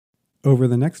Over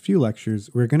the next few lectures,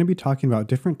 we're going to be talking about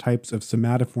different types of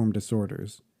somatoform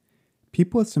disorders.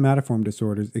 People with somatoform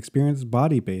disorders experience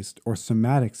body-based or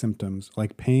somatic symptoms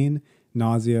like pain,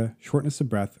 nausea, shortness of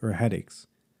breath, or headaches.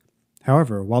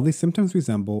 However, while these symptoms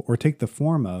resemble or take the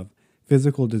form of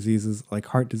physical diseases like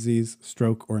heart disease,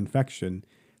 stroke, or infection,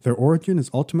 their origin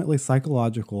is ultimately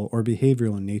psychological or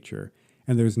behavioral in nature,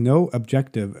 and there is no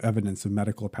objective evidence of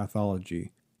medical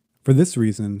pathology. For this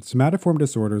reason, somatoform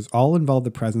disorders all involve the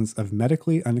presence of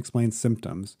medically unexplained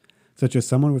symptoms, such as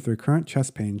someone with recurrent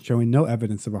chest pain showing no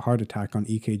evidence of a heart attack on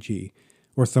EKG,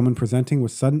 or someone presenting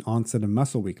with sudden onset of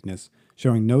muscle weakness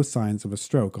showing no signs of a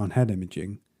stroke on head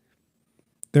imaging.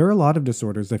 There are a lot of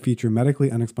disorders that feature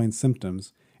medically unexplained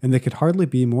symptoms, and they could hardly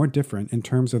be more different in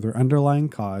terms of their underlying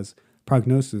cause,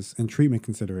 prognosis, and treatment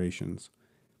considerations.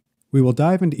 We will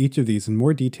dive into each of these in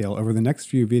more detail over the next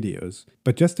few videos,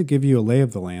 but just to give you a lay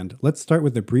of the land, let's start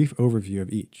with a brief overview of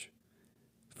each.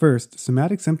 First,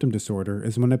 somatic symptom disorder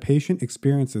is when a patient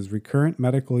experiences recurrent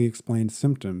medically explained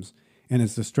symptoms and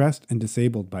is distressed and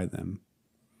disabled by them.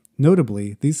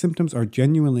 Notably, these symptoms are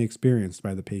genuinely experienced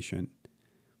by the patient.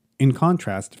 In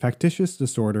contrast, factitious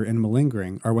disorder and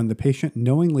malingering are when the patient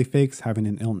knowingly fakes having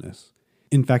an illness.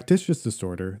 In factitious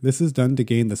disorder, this is done to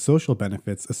gain the social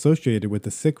benefits associated with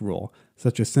the sick role,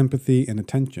 such as sympathy and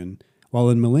attention, while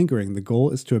in malingering the goal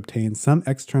is to obtain some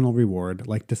external reward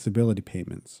like disability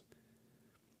payments.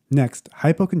 Next,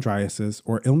 hypochondriasis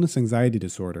or illness anxiety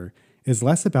disorder is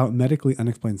less about medically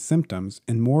unexplained symptoms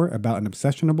and more about an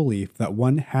obsessional belief that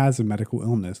one has a medical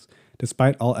illness,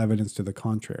 despite all evidence to the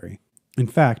contrary. In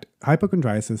fact,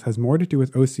 hypochondriasis has more to do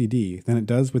with OCD than it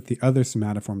does with the other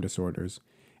somatoform disorders,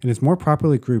 and is more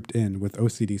properly grouped in with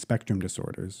OCD spectrum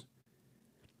disorders.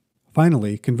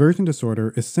 Finally, conversion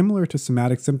disorder is similar to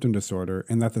somatic symptom disorder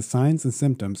in that the signs and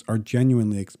symptoms are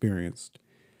genuinely experienced.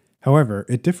 However,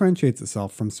 it differentiates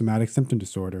itself from somatic symptom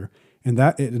disorder in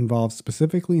that it involves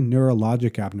specifically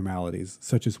neurologic abnormalities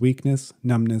such as weakness,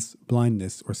 numbness,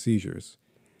 blindness, or seizures.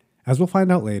 As we'll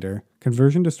find out later,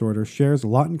 conversion disorder shares a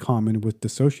lot in common with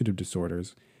dissociative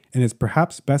disorders and is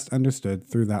perhaps best understood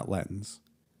through that lens.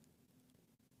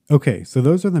 Okay, so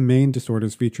those are the main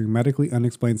disorders featuring medically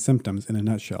unexplained symptoms in a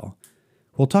nutshell.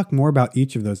 We'll talk more about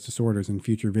each of those disorders in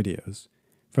future videos.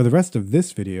 For the rest of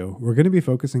this video, we're going to be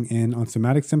focusing in on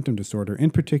somatic symptom disorder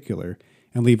in particular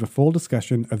and leave a full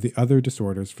discussion of the other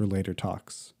disorders for later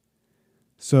talks.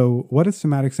 So, what is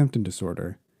somatic symptom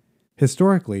disorder?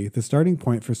 Historically, the starting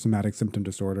point for somatic symptom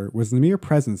disorder was the mere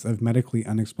presence of medically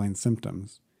unexplained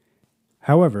symptoms.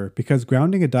 However, because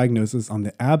grounding a diagnosis on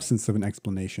the absence of an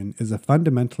explanation is a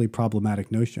fundamentally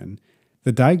problematic notion,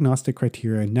 the diagnostic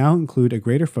criteria now include a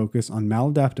greater focus on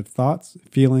maladaptive thoughts,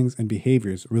 feelings, and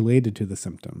behaviors related to the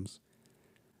symptoms.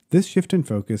 This shift in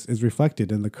focus is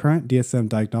reflected in the current DSM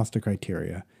diagnostic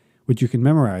criteria, which you can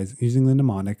memorize using the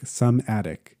mnemonic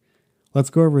Somatic.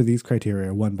 Let's go over these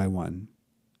criteria one by one.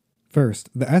 First,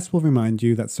 the S will remind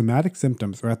you that somatic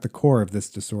symptoms are at the core of this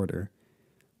disorder.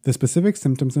 The specific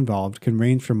symptoms involved can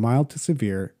range from mild to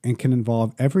severe and can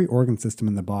involve every organ system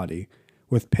in the body,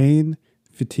 with pain,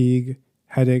 fatigue,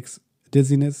 headaches,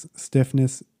 dizziness,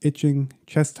 stiffness, itching,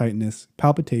 chest tightness,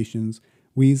 palpitations,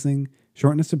 wheezing,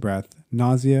 shortness of breath,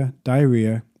 nausea,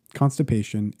 diarrhea,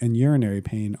 constipation, and urinary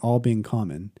pain all being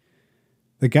common.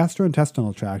 The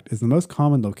gastrointestinal tract is the most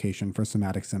common location for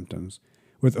somatic symptoms,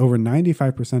 with over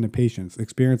 95% of patients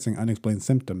experiencing unexplained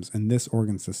symptoms in this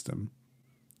organ system.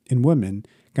 In women,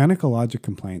 gynecologic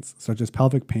complaints such as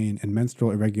pelvic pain and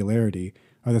menstrual irregularity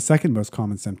are the second most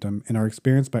common symptom and are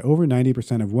experienced by over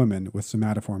 90% of women with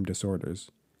somatoform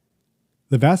disorders.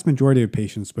 The vast majority of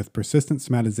patients with persistent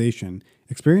somatization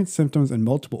experience symptoms in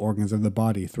multiple organs of the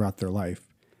body throughout their life.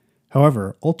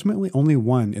 However, ultimately only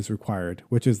one is required,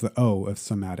 which is the O of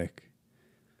somatic.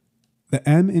 The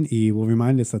M and E will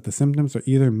remind us that the symptoms are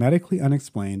either medically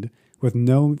unexplained, with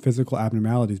no physical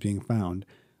abnormalities being found,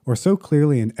 or so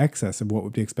clearly in excess of what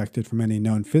would be expected from any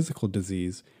known physical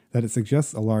disease that it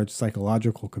suggests a large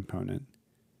psychological component.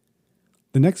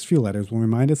 The next few letters will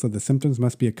remind us that the symptoms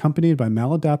must be accompanied by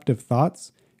maladaptive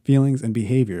thoughts, feelings, and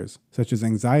behaviors, such as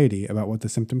anxiety about what the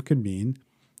symptom could mean,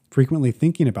 frequently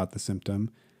thinking about the symptom,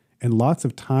 and lots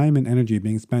of time and energy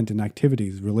being spent in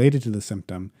activities related to the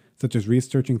symptom, such as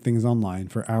researching things online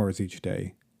for hours each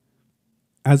day.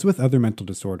 As with other mental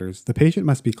disorders, the patient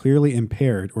must be clearly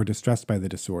impaired or distressed by the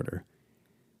disorder.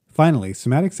 Finally,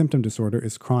 somatic symptom disorder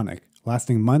is chronic,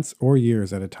 lasting months or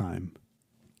years at a time.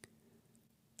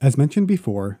 As mentioned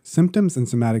before, symptoms in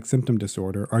somatic symptom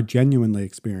disorder are genuinely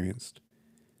experienced.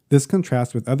 This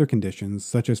contrasts with other conditions,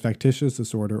 such as factitious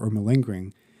disorder or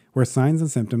malingering, where signs and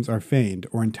symptoms are feigned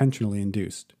or intentionally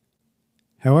induced.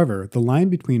 However, the line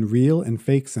between real and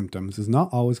fake symptoms is not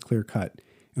always clear-cut,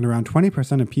 and around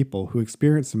 20% of people who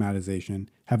experience somatization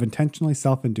have intentionally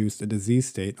self-induced a disease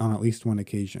state on at least one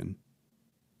occasion.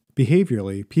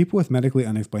 Behaviorally, people with medically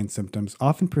unexplained symptoms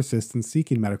often persist in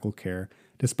seeking medical care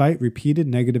despite repeated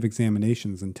negative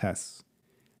examinations and tests.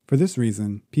 For this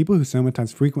reason, people who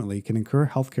somatize frequently can incur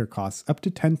healthcare costs up to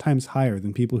 10 times higher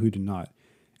than people who do not,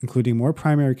 including more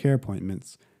primary care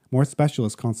appointments, more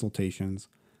specialist consultations,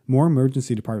 more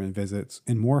emergency department visits,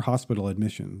 and more hospital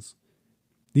admissions.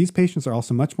 These patients are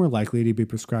also much more likely to be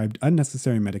prescribed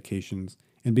unnecessary medications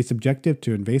and be subjected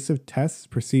to invasive tests,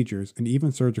 procedures, and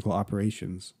even surgical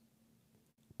operations.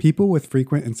 People with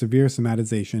frequent and severe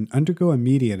somatization undergo a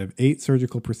median of 8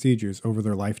 surgical procedures over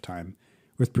their lifetime,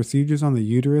 with procedures on the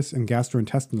uterus and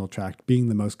gastrointestinal tract being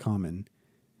the most common.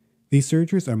 These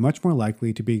surgeries are much more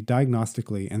likely to be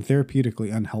diagnostically and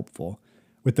therapeutically unhelpful,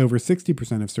 with over 60%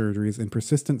 of surgeries in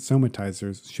persistent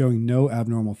somatizers showing no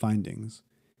abnormal findings.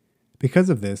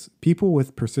 Because of this, people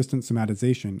with persistent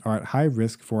somatization are at high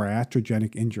risk for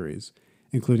iatrogenic injuries,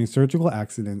 including surgical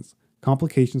accidents,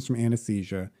 complications from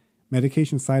anesthesia,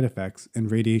 medication side effects,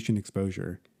 and radiation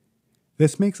exposure.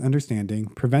 This makes understanding,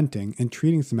 preventing, and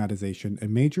treating somatization a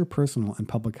major personal and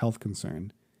public health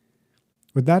concern.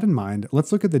 With that in mind,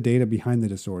 let's look at the data behind the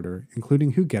disorder,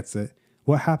 including who gets it,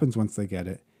 what happens once they get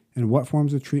it, and what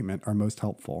forms of treatment are most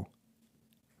helpful.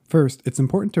 First, it's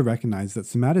important to recognize that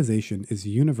somatization is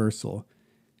universal.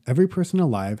 Every person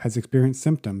alive has experienced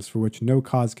symptoms for which no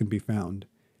cause can be found.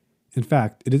 In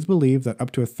fact, it is believed that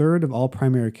up to a third of all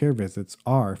primary care visits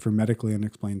are for medically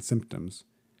unexplained symptoms.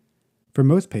 For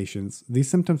most patients, these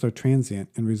symptoms are transient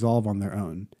and resolve on their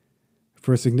own.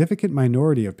 For a significant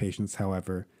minority of patients,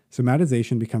 however,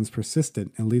 somatization becomes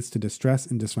persistent and leads to distress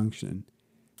and dysfunction.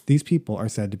 These people are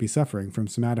said to be suffering from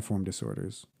somatoform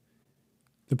disorders.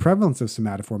 The prevalence of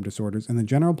somatoform disorders in the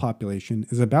general population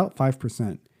is about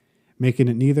 5%, making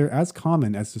it neither as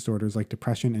common as disorders like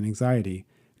depression and anxiety,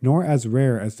 nor as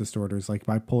rare as disorders like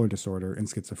bipolar disorder and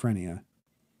schizophrenia.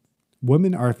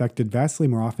 Women are affected vastly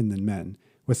more often than men,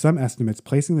 with some estimates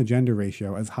placing the gender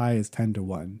ratio as high as 10 to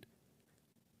 1.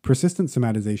 Persistent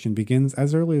somatization begins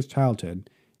as early as childhood,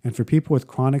 and for people with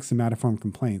chronic somatoform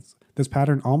complaints, this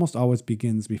pattern almost always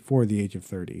begins before the age of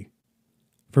 30.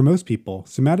 For most people,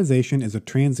 somatization is a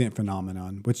transient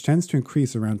phenomenon which tends to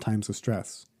increase around times of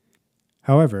stress.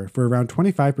 However, for around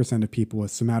 25% of people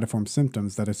with somatoform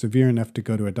symptoms that are severe enough to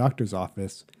go to a doctor's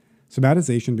office,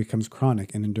 somatization becomes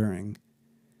chronic and enduring.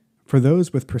 For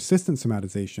those with persistent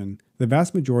somatization, the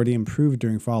vast majority improve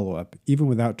during follow-up, even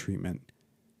without treatment.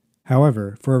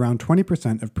 However, for around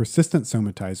 20% of persistent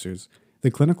somatizers, the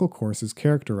clinical course is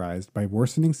characterized by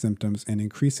worsening symptoms and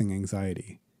increasing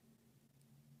anxiety.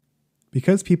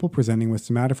 Because people presenting with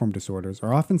somatoform disorders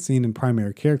are often seen in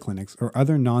primary care clinics or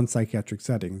other non-psychiatric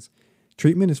settings,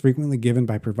 treatment is frequently given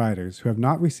by providers who have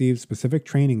not received specific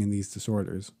training in these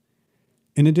disorders.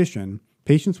 In addition,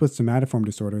 patients with somatoform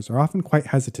disorders are often quite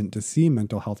hesitant to see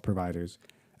mental health providers,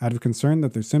 out of concern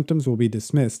that their symptoms will be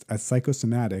dismissed as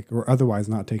psychosomatic or otherwise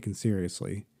not taken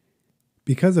seriously.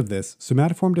 Because of this,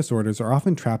 somatoform disorders are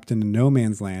often trapped in a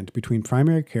no-man's land between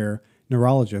primary care,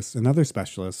 neurologists, and other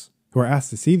specialists who are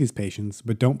asked to see these patients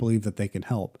but don't believe that they can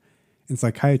help, and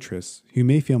psychiatrists who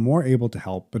may feel more able to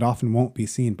help but often won't be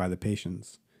seen by the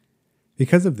patients.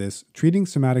 Because of this, treating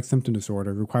somatic symptom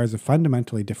disorder requires a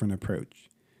fundamentally different approach.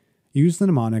 Use the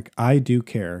mnemonic I do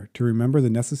care to remember the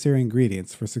necessary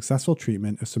ingredients for successful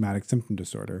treatment of somatic symptom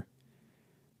disorder.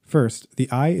 First, the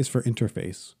I is for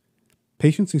interface.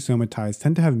 Patients who somatize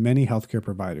tend to have many healthcare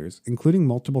providers, including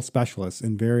multiple specialists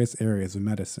in various areas of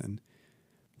medicine.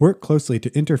 Work closely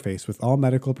to interface with all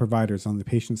medical providers on the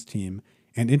patient's team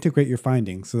and integrate your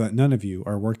findings so that none of you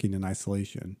are working in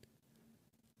isolation.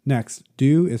 Next,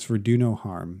 do is for do no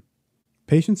harm.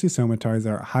 Patients who somatize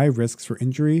are at high risks for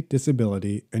injury,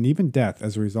 disability, and even death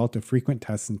as a result of frequent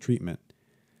tests and treatment.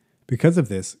 Because of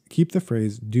this, keep the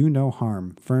phrase do no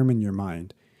harm firm in your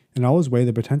mind and always weigh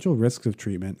the potential risks of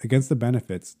treatment against the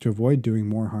benefits to avoid doing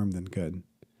more harm than good.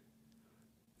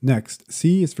 Next,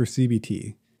 C is for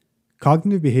CBT.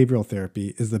 Cognitive behavioral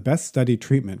therapy is the best studied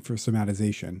treatment for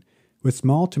somatization, with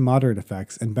small to moderate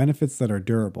effects and benefits that are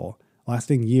durable,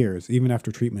 lasting years even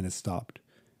after treatment is stopped.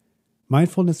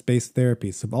 Mindfulness-based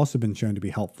therapies have also been shown to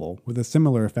be helpful, with a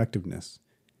similar effectiveness.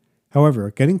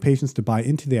 However, getting patients to buy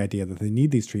into the idea that they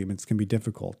need these treatments can be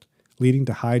difficult, leading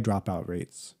to high dropout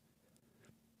rates.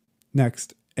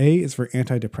 Next, A is for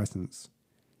antidepressants.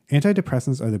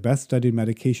 Antidepressants are the best studied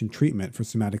medication treatment for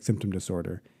somatic symptom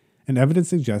disorder, and evidence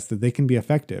suggests that they can be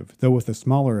effective, though with a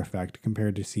smaller effect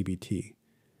compared to CBT.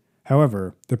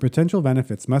 However, the potential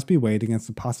benefits must be weighed against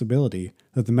the possibility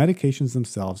that the medications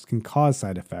themselves can cause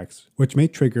side effects, which may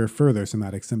trigger further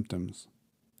somatic symptoms.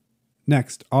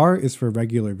 Next, R is for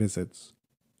regular visits.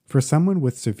 For someone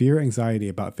with severe anxiety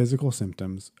about physical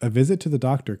symptoms, a visit to the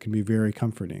doctor can be very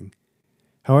comforting.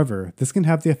 However, this can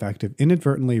have the effect of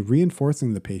inadvertently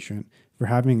reinforcing the patient for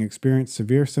having experienced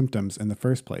severe symptoms in the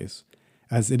first place,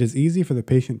 as it is easy for the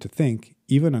patient to think,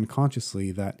 even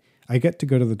unconsciously, that I get to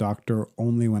go to the doctor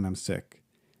only when I'm sick.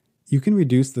 You can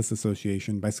reduce this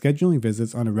association by scheduling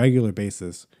visits on a regular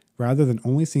basis, rather than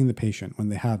only seeing the patient when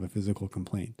they have a physical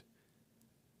complaint.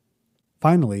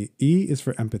 Finally, E is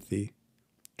for empathy.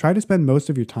 Try to spend most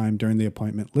of your time during the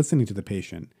appointment listening to the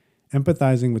patient,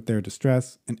 empathizing with their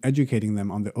distress, and educating them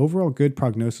on the overall good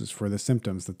prognosis for the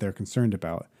symptoms that they're concerned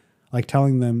about, like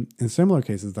telling them, in similar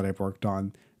cases that I've worked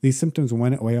on, these symptoms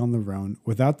went away on their own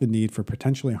without the need for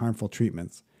potentially harmful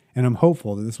treatments, and I'm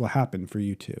hopeful that this will happen for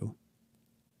you too.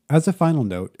 As a final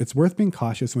note, it's worth being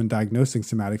cautious when diagnosing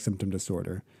somatic symptom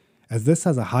disorder, as this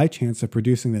has a high chance of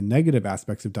producing the negative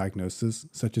aspects of diagnosis,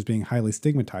 such as being highly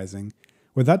stigmatizing,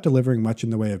 without delivering much in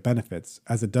the way of benefits,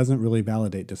 as it doesn't really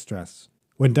validate distress.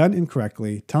 When done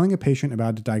incorrectly, telling a patient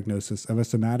about a diagnosis of a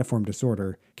somatoform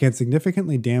disorder can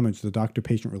significantly damage the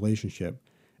doctor-patient relationship,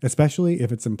 especially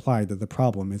if it's implied that the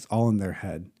problem is all in their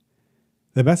head.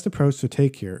 The best approach to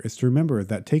take here is to remember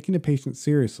that taking a patient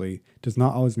seriously does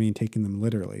not always mean taking them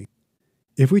literally.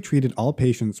 If we treated all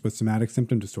patients with somatic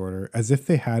symptom disorder as if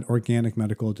they had organic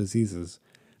medical diseases,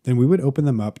 then we would open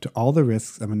them up to all the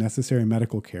risks of unnecessary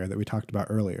medical care that we talked about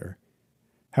earlier.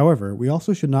 However, we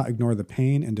also should not ignore the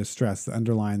pain and distress that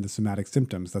underlie the somatic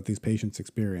symptoms that these patients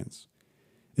experience.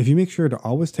 If you make sure to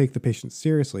always take the patient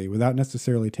seriously without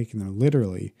necessarily taking them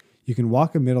literally, you can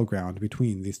walk a middle ground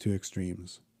between these two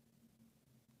extremes.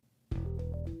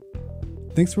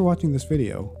 Thanks for watching this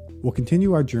video. We'll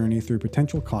continue our journey through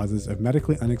potential causes of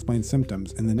medically unexplained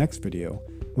symptoms in the next video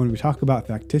when we talk about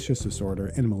factitious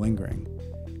disorder and malingering.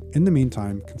 In the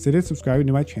meantime, consider subscribing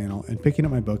to my channel and picking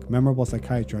up my book Memorable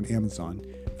Psychiatry on Amazon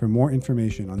for more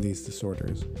information on these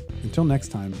disorders. Until next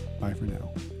time, bye for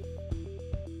now.